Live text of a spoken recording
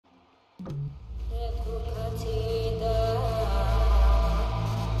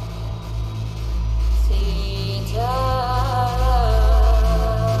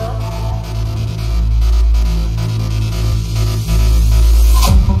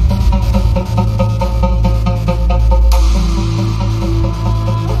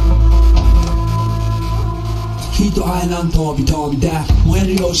난飛び飛びで燃え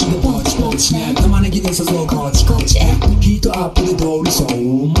る容姿でポチポチね玉ねぎで誘うこっちこっちヒートアップで通りそ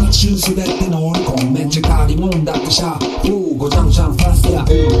う街中滑って乗り込むめっちゃ借りもんだってシャーごちゃごちゃファストや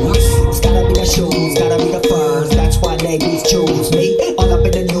It's gotta be the shoes, gotta be the furs. That's why ladies choose me. All up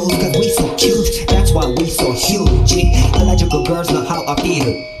in the news cause we so cute. That's why we so huge. Electrical girls know how I feel.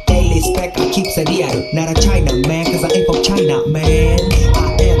 Daily spec, I keep it real. Not a China man cause I ain't from China, man.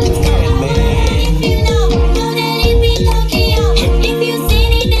 I am Japan, man.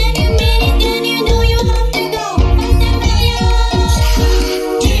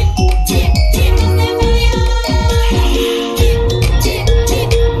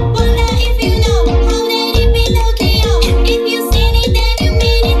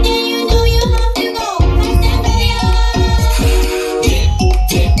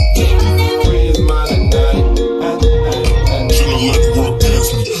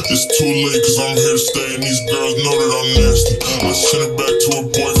 Too late cause I'm here to stay and these girls know that I'm nasty. I sent her back to her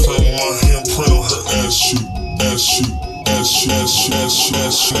boyfriend with my handprint on her ass cheek. Ass cheek, ass cheek, ass cheek,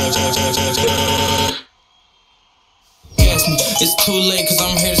 ass cheek, ass cheek. Ask me, it's too late cause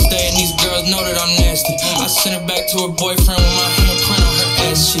I'm here to stay and these girls know that I'm nasty. I sent her back to her boyfriend with my handprint on her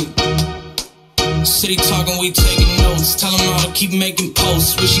ass cheek. City talking, we taking notes. Tell him all to keep making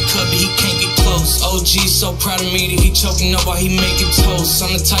posts. Wish he could, but he can't get close. OG so proud of me that he choking up while he making toast.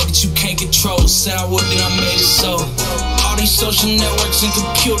 I'm the type that you can't control. Said I would, then I made it so. All these social networks and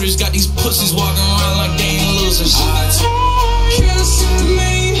computers got these pussies walking around like they ain't losers. Kiss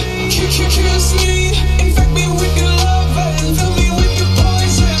me, kiss me. Infect me with your love and fill me with your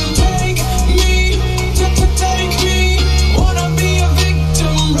poison. Take me, take me. Wanna be a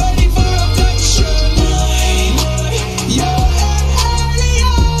victim, ready for abduction. You're an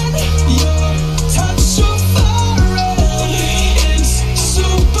alien, your touch so foreign. It's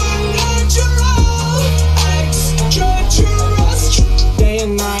supernatural, extraterrestrial. Day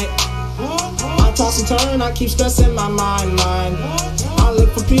and night, I toss and turn, I keep stressing my mind. I look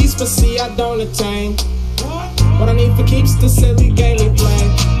for peace, but see I don't attain. What I need for keeps the silly game we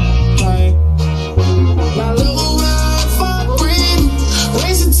play. Now look if I breathe,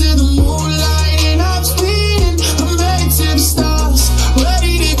 racing to the moonlight and I'm speeding. I'm headed to the stars,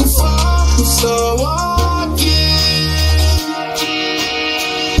 ready to go far. So walking.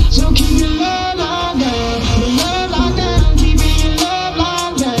 So keep your love locked down, your love locked down. Keep your love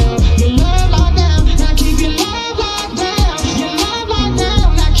locked down, your love locked down. Now keep your love locked down, your love locked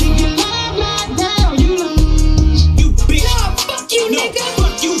down. Now keep your love locked down. You lose, You bitch. nah, fuck you, No, nigga.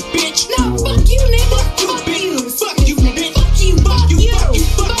 fuck you, bitch. Nah, fuck you, nigga. Fuck you, fuck you, bitch. Fuck you, Fuck you, fuck you,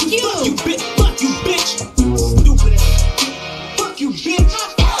 fuck fuck you, you. fuck you, bitch. Fuck you, bitch. Stupid ass. Fuck you, bitch.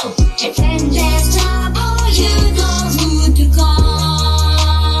 When there's trouble, you know who to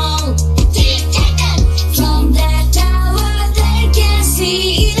call. From that tower, they can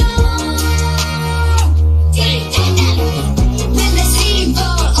see it all. When there's evil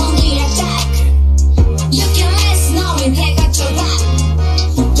on the attack, you can rest knowing they got your back.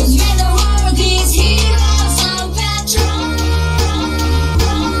 'Cause when the world is heroes on patrol.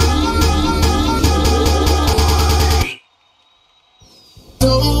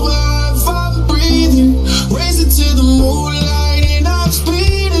 Over if I'm breathing, racing to the moonlight and I'm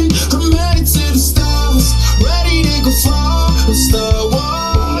speeding. I'm headed to the stars, ready to go far and start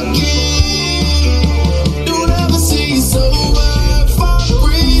walking. Don't ever say it's over if I'm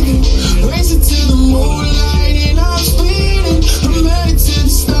breathing, racing to the moonlight and I'm speeding. I'm headed to the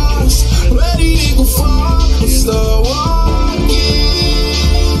stars, ready to go far and start walking.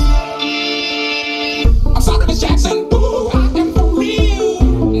 I'm sorry, Miss Jackson. Ooh, I am for real.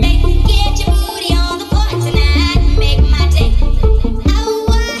 Make me get your booty on the floor tonight, make my day. Oh,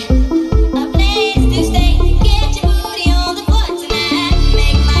 a place to stay. Get your booty on the floor tonight,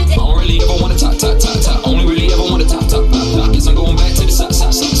 make my day. I don't really ever wanna top. Only really ever wanna top. Guess I'm going back to the top.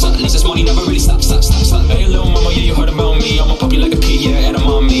 At least this money never really stop. Hey, little mama, yeah, you heard about me. I'ma pop you like a pea, yeah, at a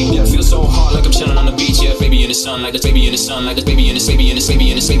mommy. Yeah, feel so hot like I'm chilling on the beach. Yeah, baby in the sun, like this baby in the sun, like this baby in this baby in this baby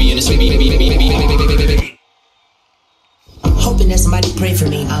in this baby in this baby, baby. Hoping that somebody pray for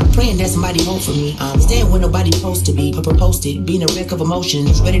me. I'm praying that somebody hope for me. I'm staying where nobody's supposed to be. Proposed it, being a wreck of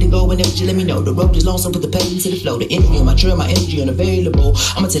emotions. Ready to go whenever you let me know. The road is long, so put the pedal to the flow. The energy on my trail, my energy unavailable.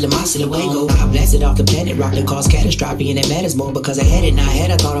 I'ma tell him my silhouette go. I blasted off the planet, rock that caused catastrophe, and it matters more because I had it. Now I had,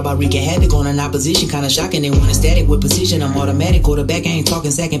 I thought about wreaking havoc on an opposition. Kinda shocking, they want a static with precision. I'm automatic, quarterback, I ain't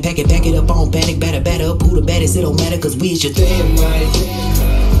talking second. Pack it up on panic, batter up. Who the baddest, it don't matter, cause we is your Day and night,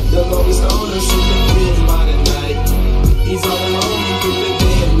 the longest owner shoot the bridge modern night. He's all alone through the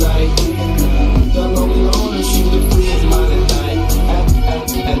day and night. The longest owner shoot the bridge modern night.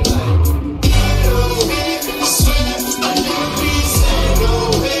 At night.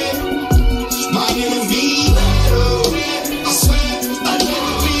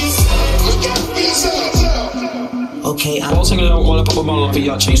 Okay, While singing low, while I pop a bottle off of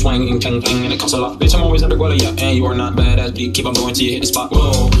your chain swinging, ting ting, and it costs a lot. Bitch, I'm always at the guala, yeah, and you are not bad as beat. Keep on going till you hit the spot.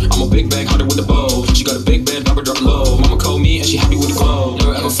 Whoa, I'm a big bag hunter with a bow. She got a big bed, number drop low. Mama called me and she happy with the glow.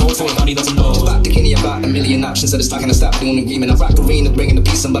 Never ever fall for a thought he doesn't know. About the Kenny, about a million options. That is talking to stop doing the agreement. I rock arena, bringing the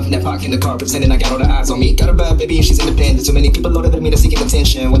peace. I'm up in that pocket in the car, pretending I got all the eyes on me. Got a bad baby and she's independent. Too many people older than me that's seeking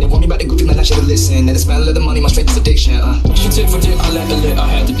attention. When they want me about the goofy man, I should've listened. And the smell of the money, my strength is addiction. She tick for tick, I let the lit, I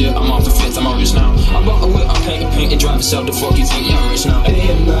had to dip. I'm off the fifth, I'm all rich now. I bought a whip, I paint, it drive itself. The fuck you think, yeah, I'm rich now. Day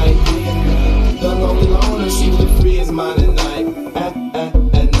and night, the lonely loner seems to free his mind at night. At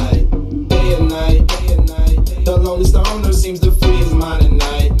night, day and night, the lonely stoner seems to free his mind at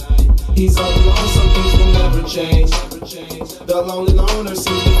night. He's all alone, some things will never change. The lonely loner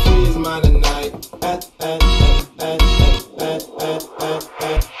seems to free his mind at night. At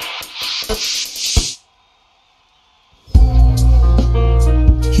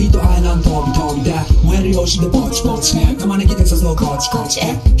Hito Island 飛びで燃えるよしでポチポチね玉ねぎで誘うコチコチ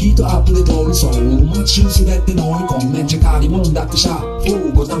ヒートアップで通りそう街中滑って乗り込むめっちゃ借りもんだってシャー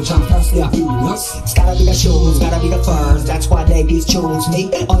フごたんちゃんフスやフーナス It's gotta be the shoes, gotta be the furs. That's why ladies choose me.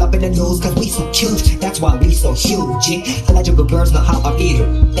 All up in the news, cause we so cute. That's why we so huge. Eligible girls know how I feel.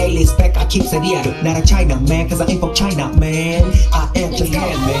 Daily spec, I keep it real. Not a China man, cause I ain't from China, man. I am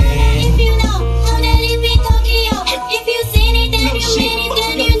Japan, man. If you know that live in Tokyo, if you seen it, then you mean it,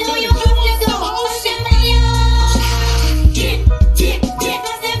 then you know you have to go. First and million. Dip,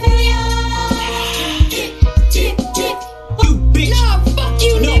 first and million. Dip. You bitch. Nah, fuck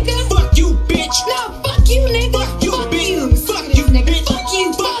you, No, nigga. fuck you, bitch. Nah, fuck you, nigga. Fuck you, bitch. Fuck you, nigga. Fuck you,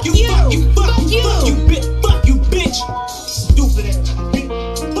 fuck you, fuck you, bitch. Fuck you, bitch. Stupid ass bitch.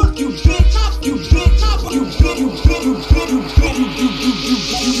 Fuck you, bitch. Fuck you, bitch. Fuck you, bitch. You bitch. You bitch. You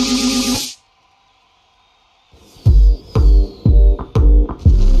bitch. You.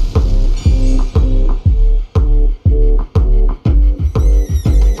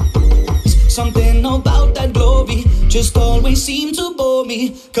 Something about that glory just always seem to bore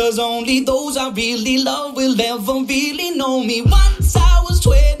me. Cause only those I really love will ever really know me. Once I was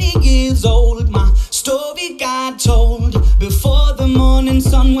 20 years old, my story got told. Before the morning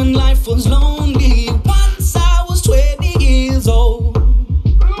sun when life was lonely. Once I was 20 years old.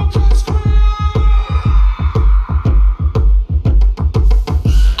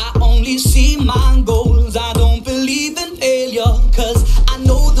 I only see my goals, I don't believe in failure. Cause I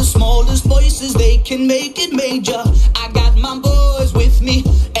know the smallest voices, they can make it major. I got my boys with me,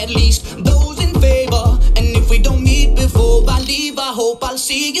 at least those in favor. And if we don't meet before I leave, I hope I'll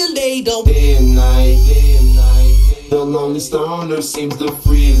see you later. Day and night, the lonely stoner seems to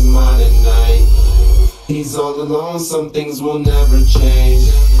free his mind at night. He's all alone, some things will never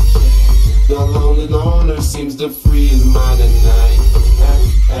change. The lonely loner seems to free his mind at night.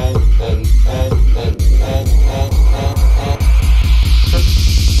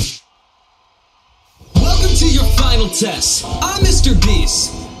 Welcome to your final test. I'm Mr.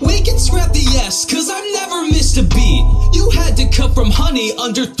 Beast. We can scrap the S, cause I've never missed a beat. You had to cut from honey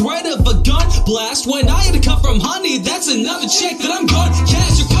under threat of a gun blast. When I had to cut from honey, that's another check that I'm gone.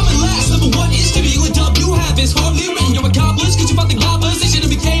 Cash, you're coming last. Number one is to be with dub you have is hardly written. You're accomplished, cause you fought the opposition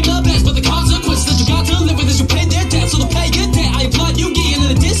and became the best. But the consequence that you got to live with is you paid their debt. So to pay your debt, I applaud you getting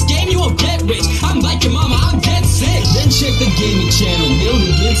into this game, you won't get rich. I'm like your mama, I'm dead sick. Then check the gaming channel,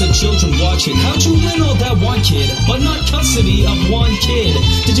 millions of children watching. How'd you win all that one kid, but not custody of one kid?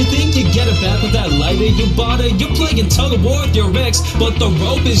 Did you think you'd get it back with that lighter you bought her? You're playing tug of war with your ex, but the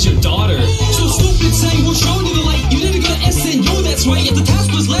rope is your daughter. So stupid saying we'll show you the light. You didn't go to SNU, that's right. If the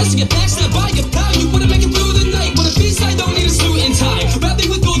task was less to get backstabbed by your pal, you wouldn't make it through the night. But a B-side don't need a suit and tie.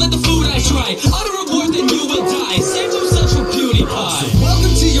 Wrapping with gold at the food I try. Utter reward, then you will die. Save yourself from PewDiePie.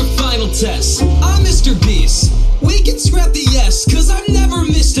 Welcome to your final test. I'm Mr. Beast. We can scrap the S, cause I've never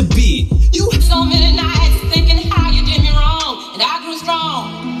missed a beat. You So many nights thinking how you did me wrong, and I grew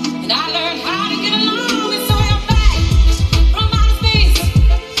strong, and I learned how to get along. And so I'm back from outer space.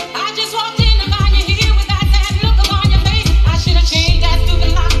 I just walked in to find you here with that sad look upon your face. I should have changed that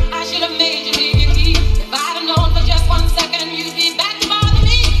stupid lock. I should have made you leave your key. If I'd have known for just 1 second you'd be back to bother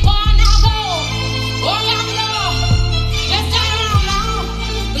me. Oh, now go, oh, now go. Just turn around now,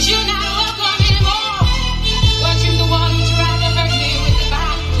 'cause you're not welcome anymore. Weren't you the one who tried to hurt me with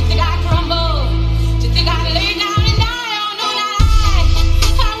goodbye? Just think I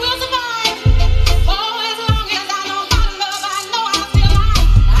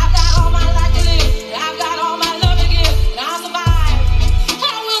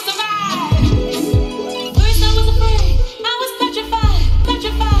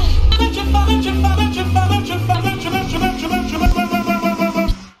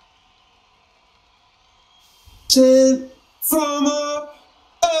sent from up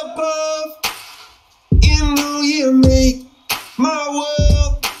above. You know you make my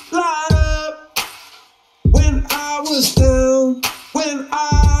world light up. When I was down, when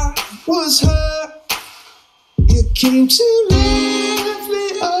I was hurt, you came to lift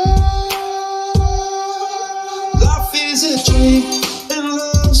me up. Life is a dream and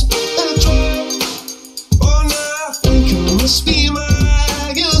love's a drug. Oh, now I think I must be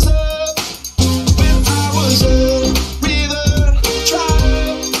my girl's up. When I was a river dry,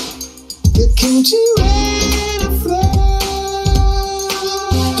 you came to rain and flood.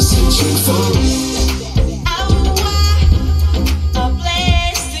 A century for me.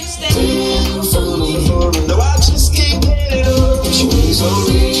 No, I just can't get it up. She weighs on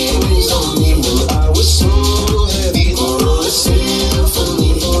me, when I was so heavy. Oh, it's still for me.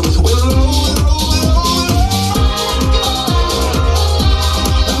 When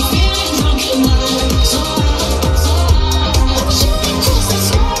I'm feeling drunk in my head, so I'm shooting across the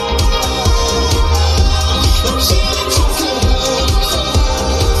sky. I'm shooting across the sky.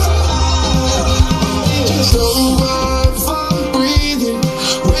 Just over, I'm breathing,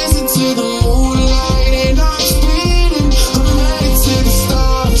 racing to the moonlight, and I'm spinning. I'm headed to the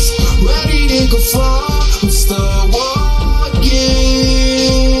stars, ready to go far and start walking.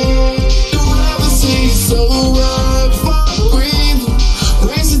 Don't ever say it's over if I'm breathing,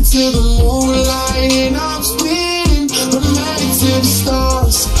 racing to the moonlight, and I'm spinning. I'm headed to the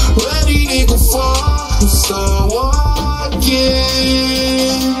stars, ready to go far and start walking.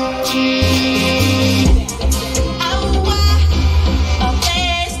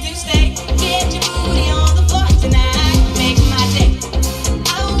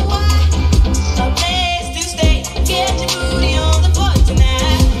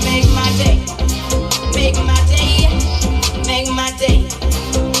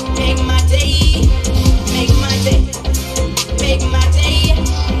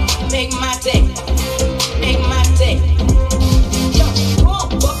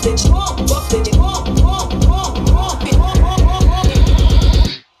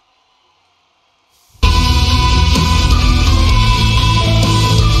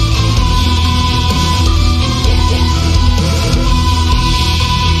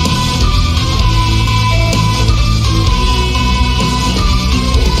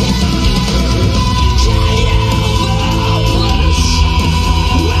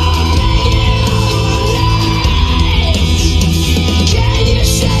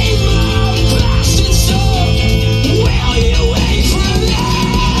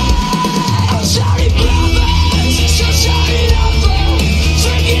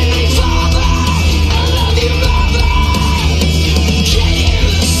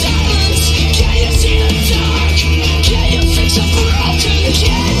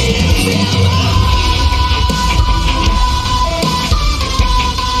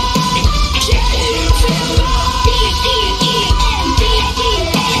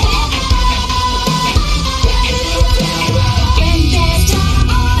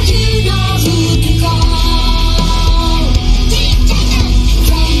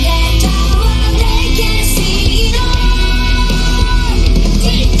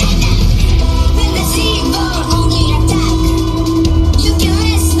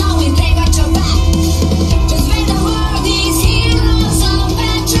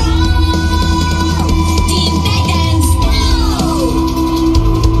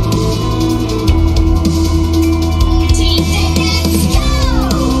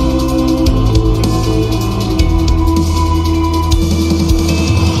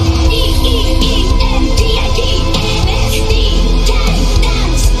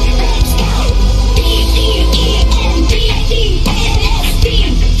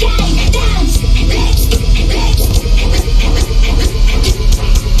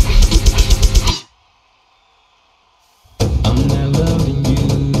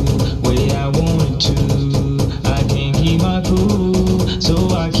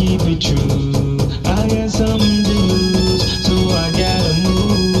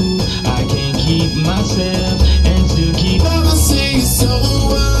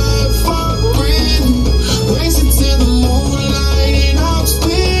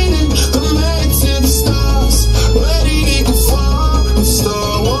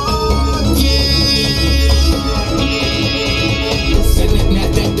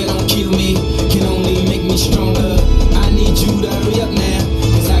 Can only make me stronger. I need you to hurry up now,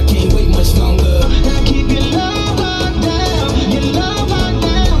 'cause I can't wait much longer.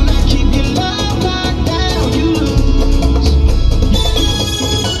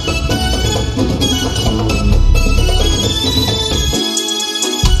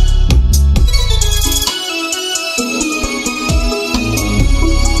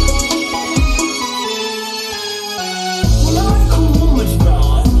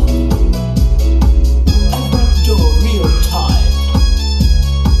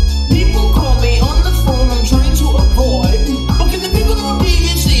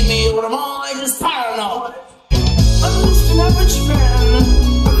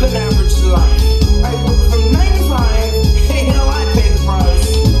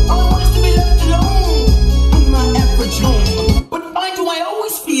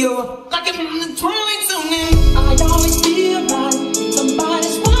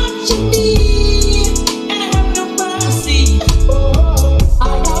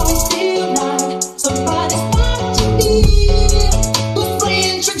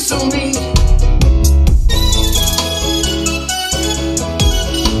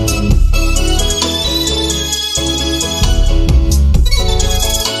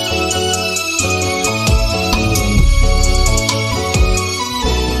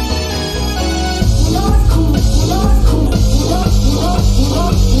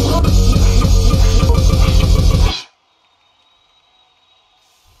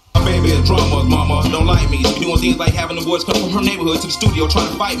 baby is drama. Mama don't like me. She be doing things like having the boys come from her neighborhood to the studio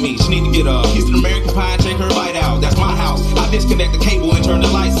trying to fight me. She need to get a piece of American pie and take her bite out. That's my house. I disconnect the cable and turn the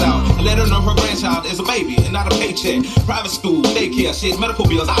lights out and let her know her grandchild is a baby and not a paycheck. Private school, daycare, shit, medical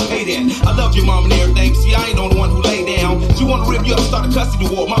bills, I pay that. I love your mom and everything. See, I ain't the only one who lay down. She wanna rip you up, start a custody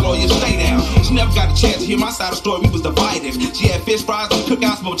war. My lawyer, stay down. She never got a chance to hear my side of the story. We was divided. She had fish fries and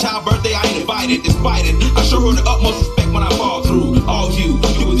cookouts for my child's birthday. I ain't invited. Despite it, I show her the utmost respect when I fall through. All you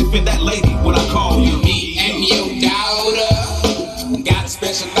would defend that lady when I call you. Me and your daughter got a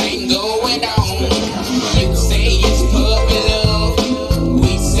special thing going on. You say it's puppy love,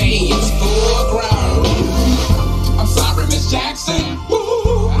 we say it's full grown. I'm sorry, Miss Jackson.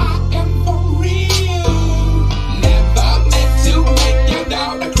 Ooh, I am for real. Never meant to make your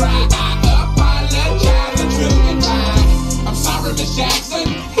daughter cry. I apologize a trillion times. I'm sorry, Miss Jackson.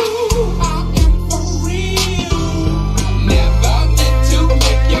 Ooh, I am for real. Never meant to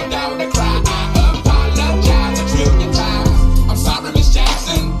make your daughter cry. I apologize a trillion times. I'm sorry, Miss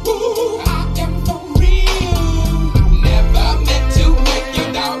Jackson. Ooh, I am for real. Never meant to make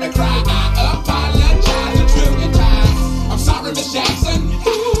your daughter cry. I apologize a trillion times. I'm sorry, Miss Jackson.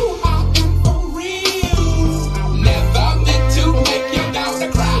 Ooh, I am for real. Never meant to make your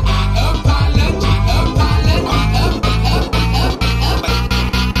daughter cry. I apologize.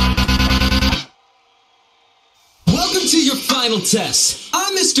 Welcome to your final test.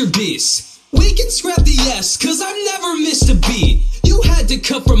 I'm Mr. Beast. We can scrap the S, cause I've never missed a beat. You had to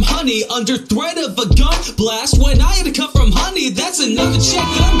cut from honey under threat of a gun blast. When I had to cut from honey, that's another check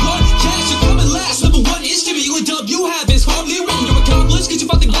that I'm run. Cash, you're coming last. Number one is to be a dub you have is hardly written. You're accomplished, cause you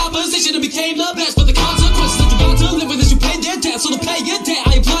fought the opposition and became the best. But the consequences that you got to live with is you pay their debt. So to pay your debt,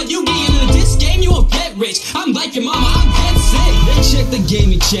 I applaud you getting into this game, you won't get rich. I'm like your mama, I'm dead sick. Then check the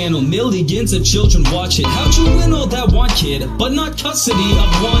gaming channel, millions of children watch it. How'd you win all that one kid, but not custody of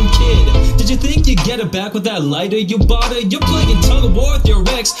one kid? Did you think you'd get it back with that lighter you bought her? You're playing tug of war with your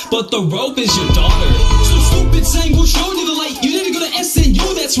ex, but the rope is your daughter. So stupid saying we'll show you the light. You didn't go to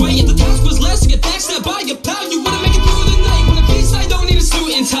SNU, that's right. If the task was less to get backstabbed by your pal, you wouldn't make it through the night. When a piece I don't need a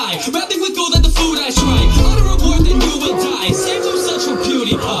suit and tie, wrapping with gold at the food I try. On a reward then you will die. Same